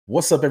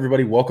What's up,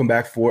 everybody? Welcome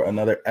back for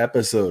another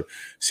episode.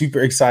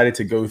 Super excited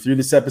to go through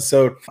this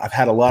episode. I've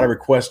had a lot of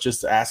requests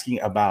just asking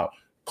about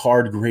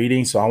card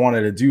grading, so I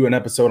wanted to do an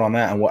episode on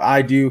that and what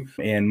I do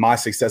and my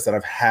success that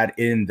I've had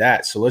in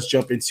that. So let's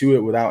jump into it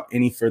without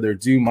any further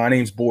ado. My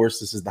name's Boris.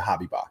 This is the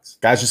Hobby Box.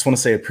 Guys, just want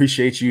to say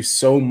appreciate you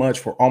so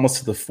much. We're almost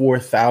to the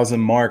 4,000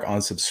 mark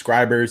on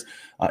subscribers.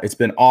 It's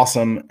been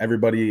awesome.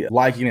 Everybody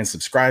liking and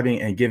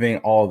subscribing and giving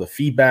all the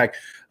feedback.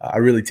 I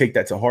really take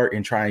that to heart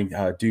and try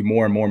and do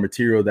more and more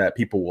material that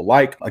people will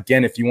like.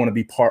 Again, if you want to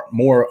be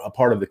a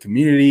part of the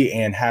community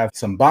and have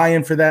some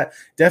buy-in for that,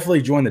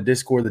 definitely join the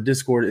Discord. The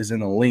Discord is in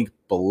the link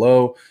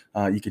below.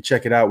 You can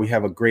check it out. We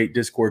have a great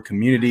Discord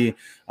community.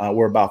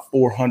 We're about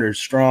 400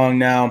 strong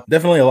now.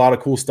 Definitely a lot of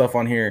cool stuff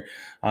on here.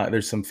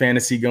 There's some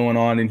fantasy going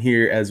on in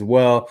here as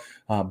well.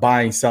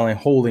 Buying, selling,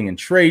 holding, and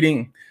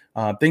trading.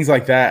 Things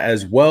like that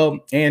as well.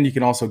 And you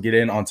can also get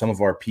in on some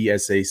of our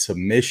PSA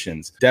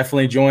submissions.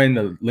 Definitely join.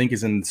 The link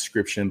is in the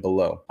description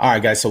below. All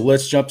right, guys, so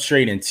let's jump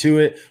straight into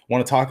it. I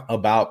want to talk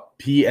about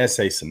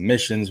PSA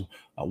submissions,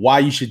 why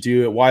you should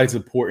do it, why it's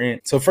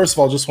important. So first of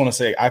all, just want to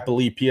say I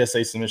believe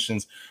PSA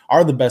submissions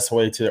are the best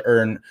way to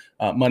earn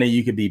money.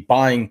 You could be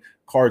buying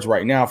cards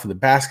right now for the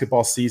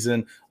basketball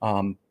season,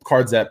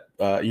 cards that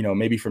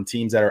maybe from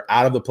teams that are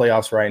out of the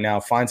playoffs right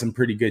now, find some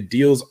pretty good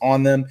deals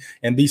on them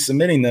and be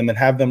submitting them and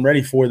have them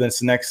ready for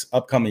this next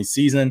upcoming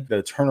season.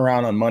 The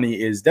turnaround on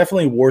money is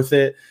definitely worth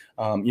it.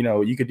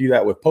 You could do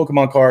that with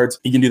Pokemon cards.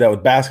 You can do that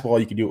with basketball.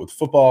 You can do it with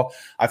football.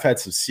 I've had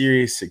some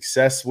serious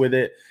success with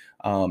it.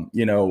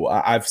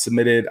 I've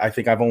submitted, I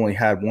think I've only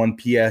had one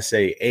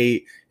PSA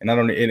 8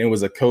 and it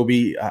was a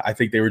Kobe. I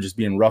think they were just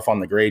being rough on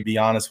the grade. Be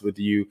honest with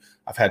you.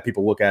 I've had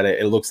people look at it.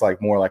 It looks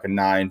like more like a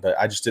 9, but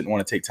I just didn't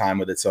want to take time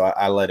with it. So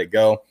I let it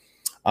go.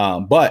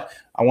 But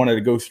I wanted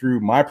to go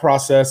through my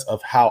process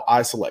of how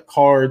I select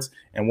cards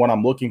and what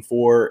I'm looking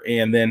for,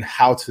 and then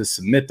how to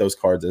submit those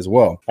cards as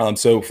well.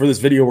 So for this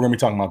video, we're going to be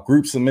talking about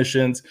group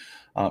submissions.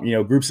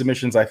 Group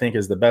submissions, I think,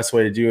 is the best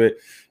way to do it.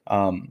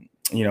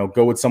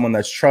 Go with someone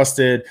that's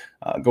trusted,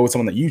 go with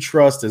someone that you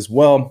trust as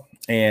well.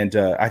 And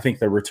I think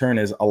the return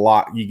is a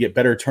lot. You get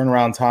better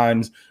turnaround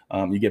times,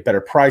 you get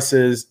better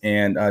prices,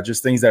 and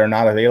just things that are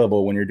not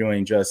available when you're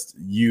doing just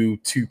you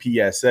to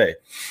PSA.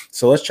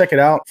 So let's check it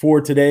out. For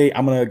today,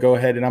 I'm going to go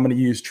ahead and I'm going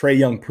to use Trae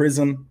Young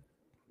Prism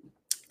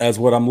as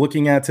what I'm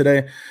looking at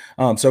today.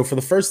 So for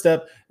the first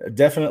step,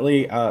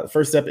 definitely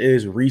first step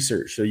is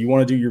research. So you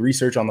want to do your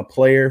research on the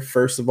player.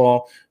 First of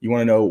all, you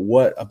want to know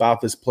what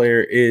about this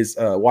player is,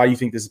 why you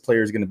think this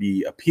player is going to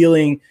be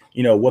appealing,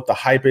 what the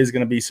hype is going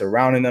to be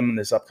surrounding them in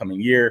this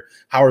upcoming year.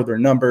 How are their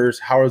numbers?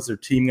 How is their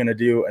team going to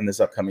do in this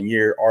upcoming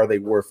year? Are they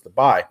worth the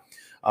buy?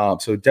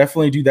 So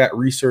definitely do that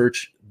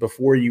research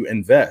before you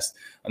invest.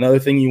 Another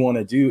thing you want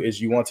to do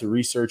is you want to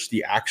research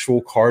the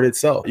actual card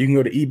itself. You can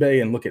go to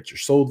eBay and look at your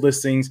sold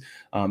listings.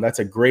 That's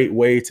a great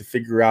way to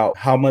figure out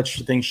how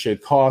much things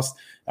should cost.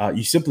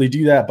 You simply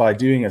do that by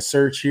doing a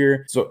search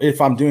here. So if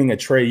I'm doing a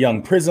Trae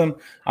Young Prism,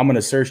 I'm going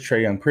to search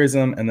Trae Young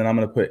Prism, and then I'm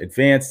going to put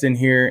advanced in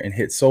here and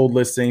hit sold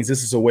listings.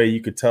 This is a way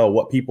you could tell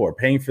what people are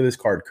paying for this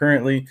card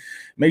currently.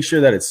 Make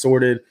sure that it's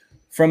sorted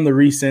from the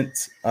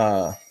recent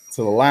to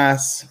the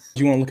last.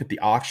 You want to look at the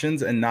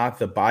auctions and not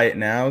the buy it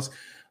nows.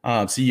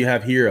 So you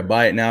have here a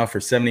buy it now for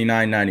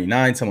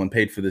 $79.99. Someone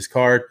paid for this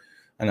card,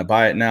 and a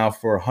buy it now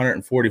for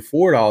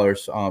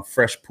 $144.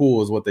 Fresh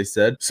pool is what they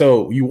said.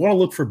 So you want to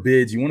look for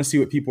bids. You want to see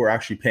what people are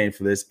actually paying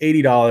for this.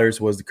 $80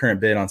 was the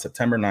current bid on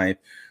September 9th.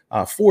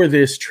 For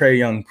this Trae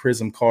Young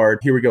Prism card.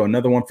 Here we go,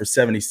 another one for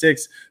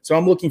 $76. So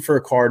I'm looking for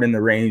a card in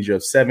the range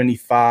of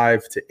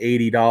 $75 to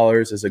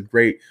 $80 is a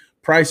great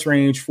price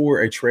range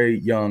for a Trae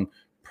Young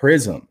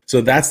Prism.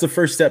 So that's the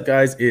first step,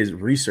 guys, is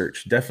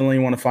research. Definitely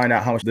want to find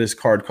out how much this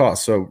card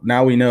costs. So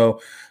now we know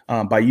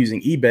by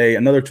using eBay.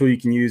 Another tool you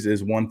can use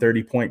is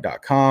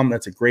 130point.com.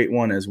 That's a great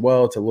one as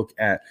well to look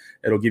at.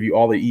 It'll give you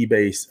all the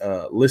eBay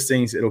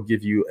listings. It'll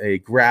give you a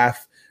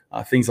graph,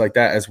 things like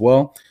that as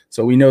well.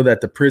 So we know that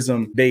the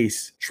Prism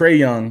base Trae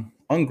Young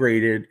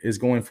ungraded is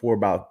going for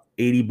about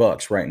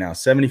 $80 right now,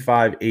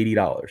 $75, $80.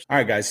 All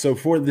right, guys. So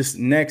for this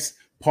next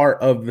part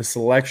of the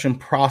selection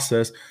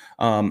process,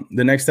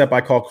 the next step I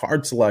call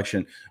card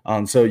selection.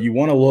 So you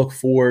want to look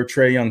for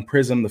Trae Young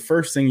Prism. The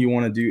first thing you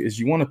want to do is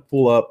you want to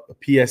pull up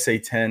a PSA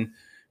 10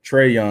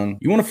 Trae Young.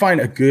 You want to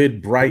find a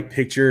good bright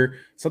picture,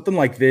 something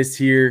like this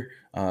here.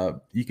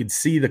 You can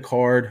see the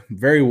card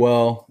very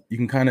well. You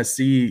can kind of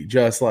see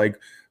just like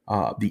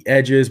the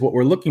edges. What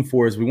we're looking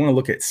for is we want to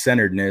look at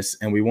centeredness,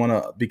 and we want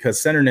to, because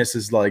centeredness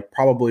is like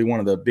probably one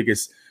of the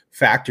biggest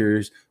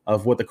factors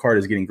of what the card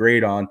is getting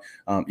graded on.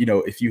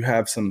 If you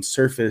have some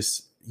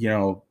surface,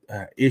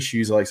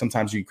 issues, like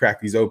sometimes you crack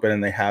these open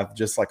and they have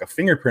just like a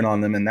fingerprint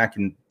on them, and that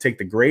can take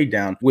the grade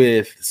down.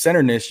 With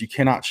centeredness, you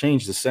cannot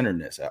change the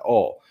centeredness at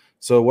all.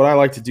 So what I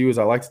like to do is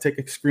I like to take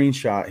a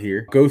screenshot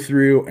here, go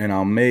through, and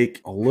I'll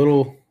make a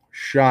little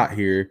shot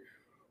here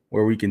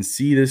where we can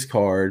see this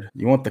card.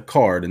 You want the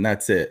card, and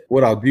that's it.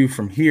 What I'll do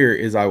from here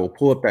is I will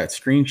pull up that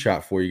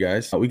screenshot for you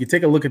guys. We can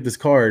take a look at this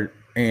card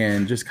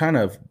and just kind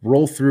of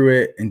roll through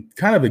it and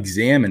kind of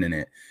examine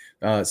it.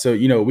 So,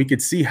 you know, we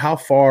could see how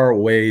far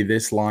away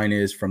this line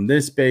is from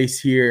this base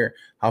here,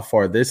 how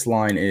far this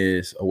line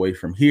is away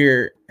from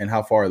here, and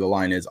how far the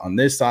line is on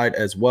this side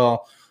as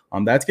well.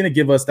 That's going to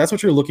give us, that's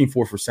what you're looking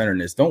for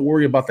centeredness. Don't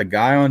worry about the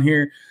guy on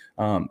here.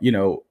 You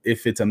know,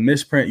 if it's a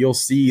misprint, you'll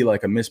see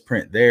like a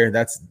misprint there.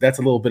 That's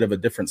a little bit of a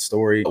different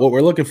story. What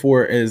we're looking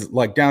for is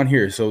like down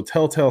here. So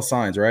telltale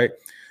signs, right?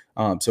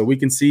 So we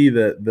can see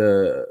that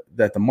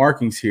the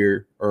markings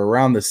here are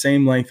around the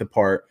same length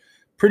apart,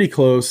 pretty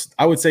close.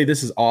 I would say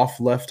this is off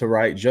left to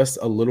right just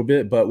a little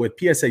bit, but with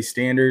PSA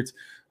standards,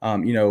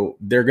 you know,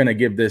 they're going to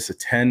give this a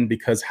 10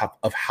 because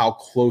of how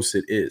close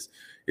it is.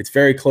 It's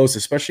very close,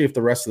 especially if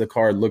the rest of the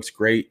card looks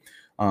great.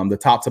 The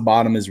top to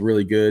bottom is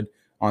really good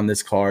on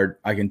this card.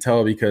 I can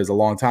tell because a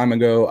long time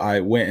ago, I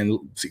went and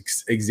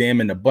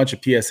examined a bunch of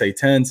PSA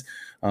 10s.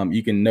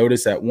 You can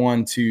notice that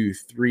 1, 2,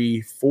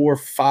 3, 4,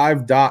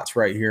 5 dots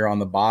right here on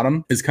the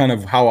bottom is kind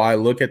of how I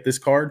look at this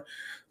card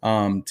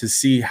to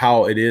see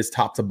how it is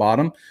top to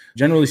bottom.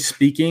 Generally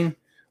speaking,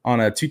 on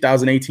a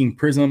 2018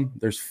 Prism,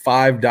 there's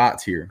 5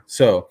 dots here.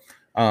 So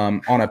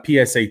on a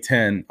PSA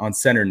 10 on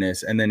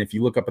centeredness. And then if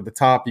you look up at the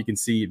top, you can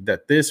see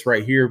that this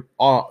right here,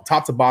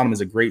 top to bottom,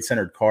 is a great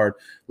centered card.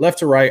 Left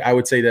to right, I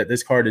would say that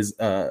this card is,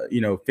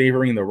 you know,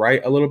 favoring the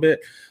right a little bit.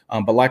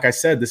 But like I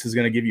said, this is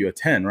going to give you a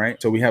 10,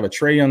 right? So we have a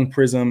Trae Young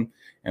Prism,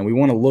 and we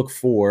want to look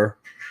for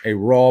a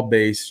raw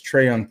base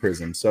Trae Young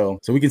Prism. So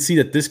we can see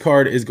that this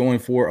card is going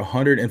for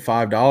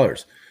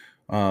 $105.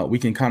 We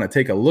can kind of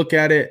take a look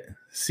at it,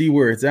 see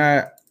where it's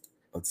at.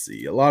 Let's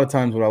see. A lot of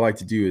times what I like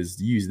to do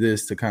is use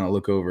this to kind of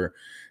look over.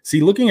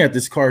 See, looking at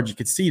this card, you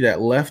can see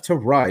that left to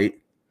right,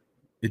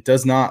 it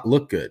does not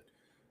look good.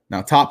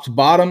 Now, top to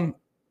bottom,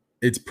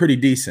 it's pretty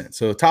decent.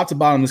 So top to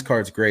bottom, this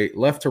card's great.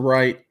 Left to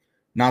right,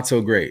 not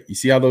so great. You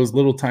see how those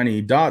little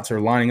tiny dots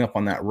are lining up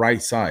on that right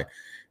side.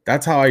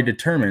 That's how I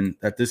determine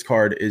that this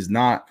card is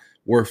not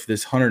worth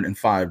this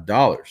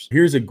 $105.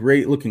 Here's a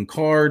great looking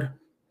card.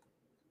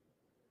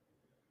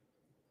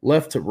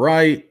 Left to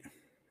right.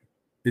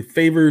 It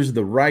favors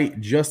the right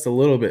just a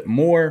little bit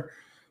more,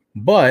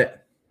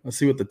 but let's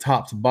see what the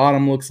top to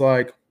bottom looks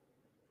like.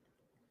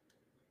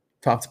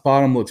 Top to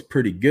bottom looks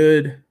pretty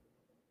good.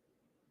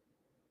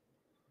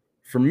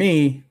 For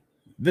me,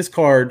 this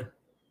card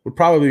would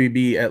probably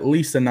be at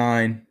least a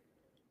 9,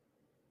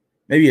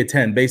 maybe a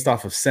 10 based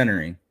off of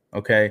centering,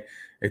 okay?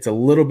 It's a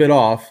little bit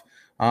off.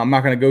 I'm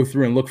not going to go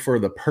through and look for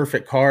the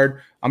perfect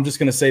card. I'm just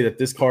going to say that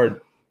this card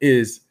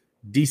is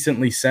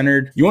decently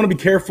centered. You want to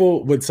be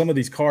careful with some of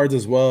these cards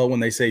as well.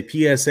 When they say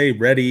PSA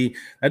ready,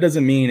 that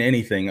doesn't mean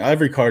anything.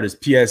 Every card is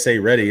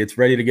PSA ready. It's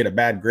ready to get a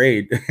bad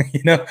grade,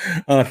 you know,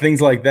 things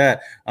like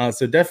that.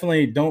 So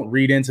definitely don't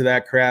read into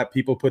that crap.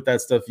 People put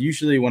that stuff.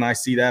 Usually when I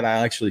see that,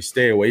 I actually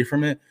stay away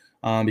from it.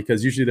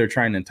 Because usually they're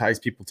trying to entice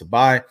people to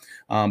buy.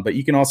 But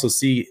you can also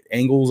see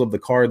angles of the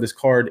card. This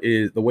card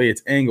is the way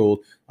it's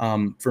angled.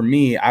 For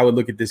me, I would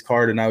look at this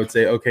card and I would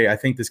say, okay, I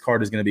think this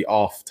card is going to be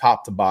off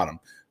top to bottom.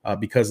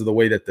 Because of the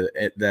way that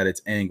that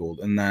it's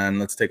angled. And then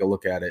let's take a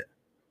look at it.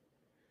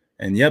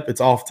 And yep,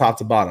 it's off top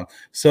to bottom.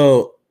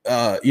 So,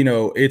 you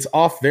know, it's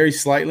off very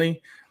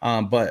slightly,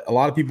 but a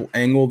lot of people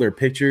angle their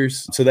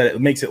pictures so that it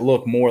makes it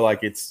look more like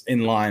it's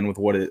in line with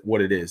what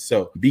it is.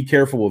 So be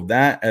careful of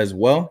that as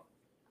well.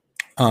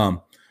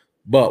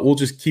 But we'll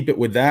just keep it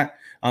with that.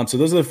 So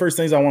those are the first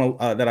things I want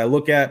to, that I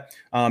look at.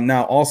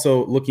 Now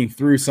also looking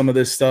through some of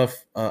this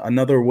stuff,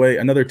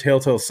 another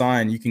telltale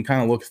sign, you can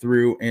kind of look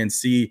through and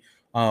see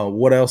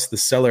what else the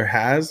seller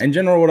has. In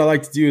general, what I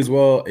like to do as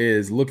well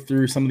is look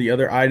through some of the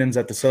other items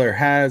that the seller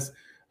has.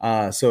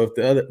 So if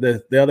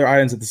the other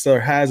items that the seller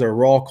has are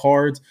raw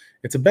cards,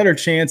 it's a better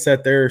chance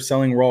that they're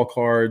selling raw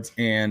cards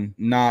and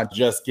not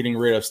just getting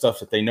rid of stuff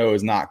that they know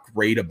is not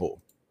gradable.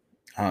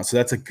 So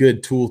that's a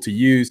good tool to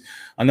use.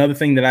 Another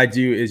thing that I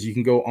do is you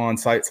can go on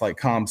sites like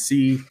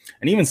ComC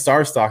and even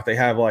Star Stock. They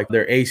have like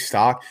their A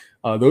stock.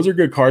 Those are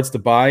good cards to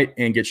buy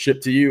and get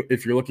shipped to you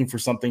if you're looking for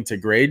something to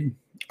grade,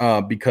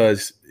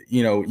 because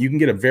you know, you can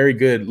get a very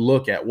good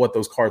look at what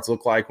those cards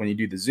look like when you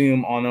do the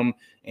zoom on them.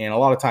 And a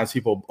lot of times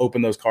people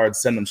open those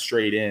cards, send them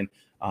straight in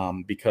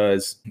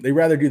because they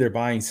rather do their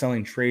buying,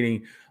 selling,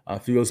 trading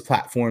through those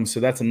platforms. So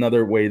that's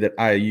another way that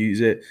I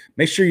use it.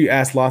 Make sure you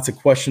ask lots of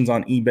questions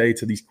on eBay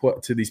to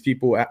these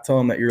people. Tell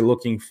them that you're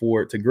looking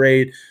for it to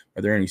grade.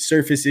 Are there any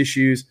surface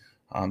issues?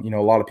 You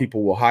know, a lot of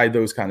people will hide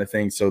those kind of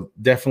things. So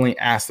definitely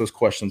ask those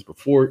questions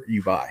before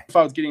you buy. If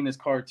I was getting this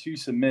card to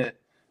submit,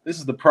 this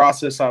is the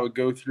process I would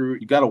go through.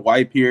 You got to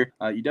wipe here.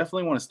 You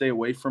definitely want to stay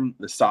away from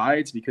the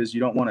sides because you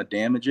don't want to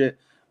damage it.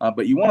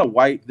 But you want to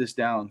wipe this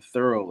down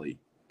thoroughly,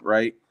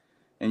 right?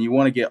 And you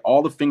want to get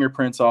all the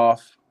fingerprints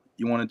off.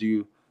 You want to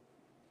do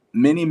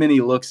many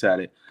looks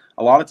at it.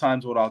 A lot of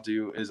times what I'll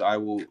do is I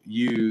will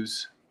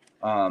use,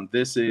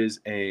 this is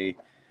a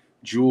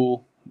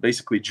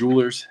basically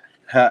jeweler's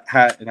hat.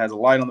 It has a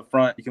light on the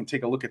front. You can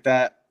take a look at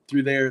that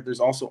through there. There's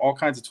also all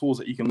kinds of tools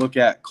that you can look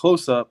at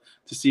close up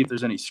to see if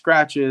there's any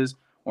scratches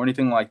or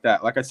anything like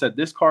that. Like I said,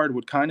 this card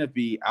would kind of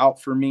be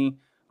out for me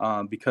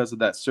because of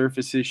that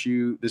surface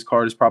issue. This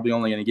card is probably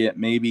only going to get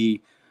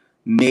maybe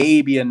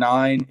maybe a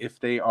 9 if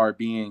they are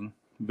being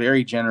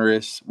very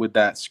generous with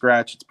that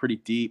scratch. It's pretty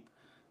deep.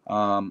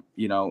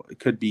 You know, it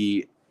could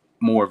be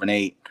more of an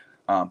 8,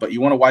 but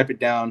you want to wipe it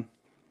down.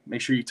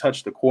 Make sure you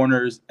touch the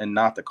corners and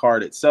not the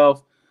card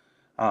itself.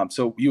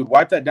 So you would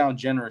wipe that down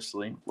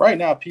generously. Right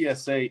now,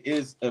 PSA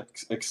is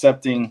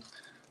accepting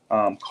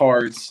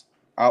cards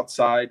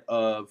outside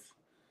of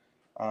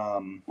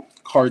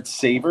card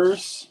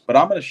savers, but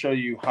I'm going to show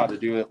you how to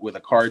do it with a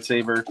card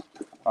saver,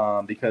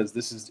 because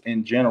this is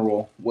in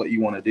general what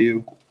you want to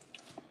do.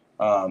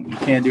 You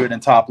can do it in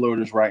top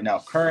loaders right now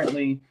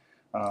currently,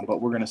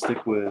 but we're going to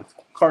stick with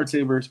card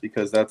savers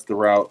because that's the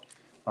route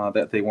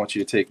that they want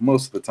you to take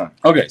most of the time.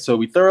 Okay, so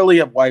we thoroughly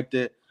have wiped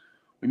it.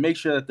 We make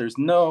sure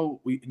that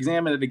we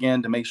examine it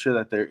again to make sure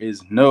that there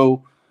is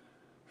no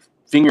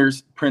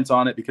fingerprints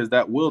on it, because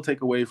that will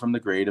take away from the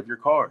grade of your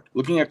card.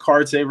 Looking at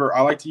card saver,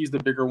 I like to use the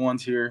bigger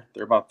ones here.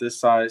 They're about this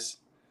size,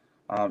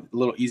 a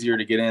little easier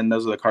to get in.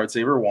 Those are the card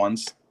saver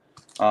ones.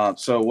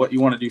 So what you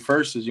want to do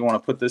first is you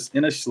want to put this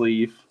in a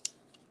sleeve.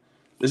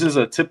 This is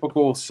a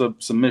typical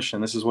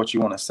submission. This is what you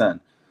want to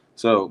send.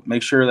 So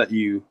make sure that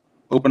you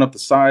open up the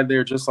side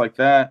there just like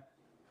that.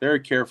 Very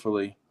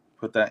carefully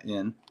put that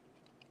in.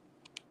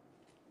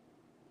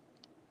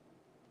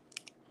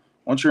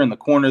 Once you're in the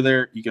corner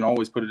there, you can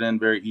always put it in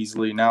very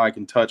easily. Now I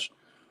can touch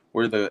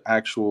where the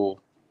actual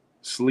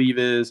sleeve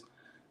is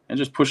and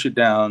just push it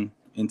down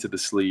into the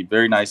sleeve.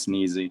 Very nice and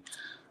easy.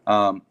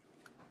 Now,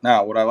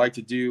 what I like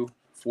to do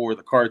for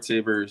the card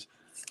savers,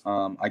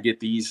 I get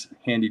these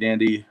handy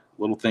dandy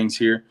little things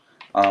here.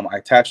 I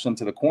attach them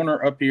to the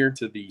corner up here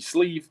to the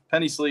sleeve,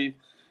 penny sleeve,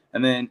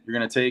 and then you're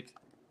going to take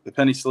the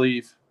penny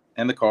sleeve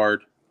and the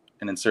card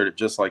and insert it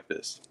just like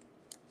this.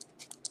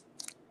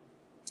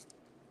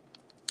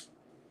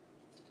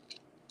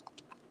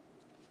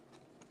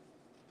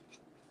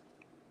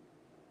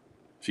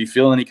 If you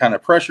feel any kind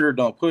of pressure,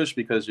 don't push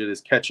because it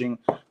is catching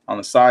on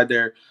the side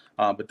there.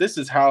 But this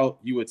is how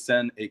you would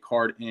send a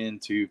card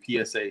into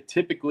PSA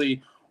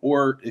typically,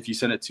 or if you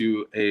send it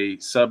to a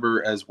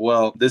subber as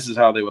well, this is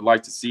how they would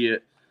like to see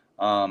it.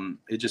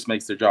 It just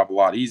makes their job a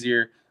lot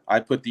easier. I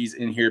put these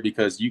in here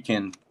because you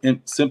can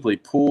simply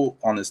pull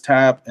on this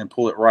tab and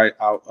pull it right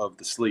out of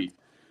the sleeve.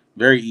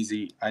 Very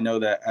easy. I know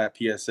that at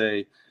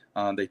PSA,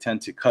 they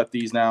tend to cut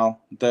these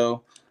now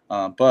though,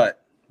 but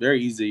very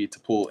easy to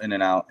pull in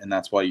and out, and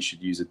that's why you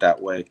should use it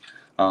that way.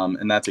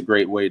 And that's a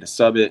great way to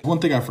sub it. One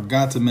thing I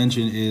forgot to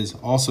mention is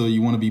also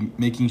you want to be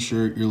making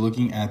sure you're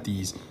looking at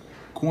these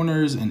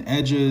corners and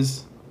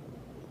edges.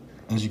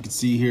 As you can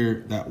see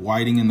here, that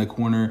whiting in the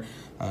corner,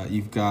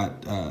 you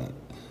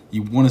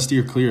want to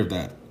steer clear of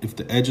that. If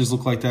the edges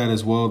look like that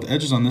as well, the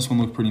edges on this one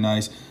look pretty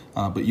nice,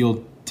 but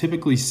you'll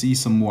typically see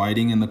some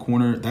whiting in the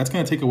corner. That's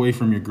going to take away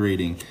from your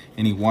grading.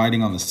 Any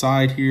whiting on the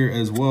side here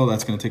as well,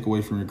 that's going to take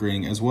away from your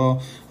grading as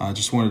well.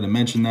 Just wanted to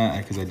mention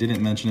that because I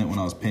didn't mention it when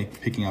I was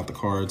picking out the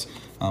cards,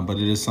 but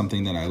it is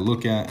something that I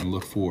look at and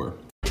look for.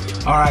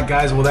 All right,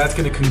 guys, well, that's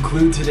going to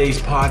conclude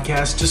today's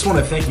podcast. Just want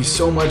to thank you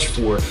so much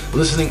for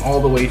listening all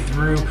the way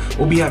through.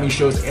 We'll be having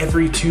shows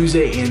every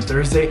Tuesday and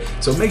Thursday,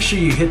 so make sure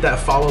you hit that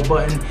follow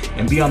button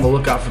and be on the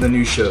lookout for the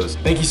new shows.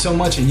 Thank you so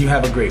much, and you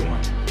have a great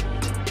one.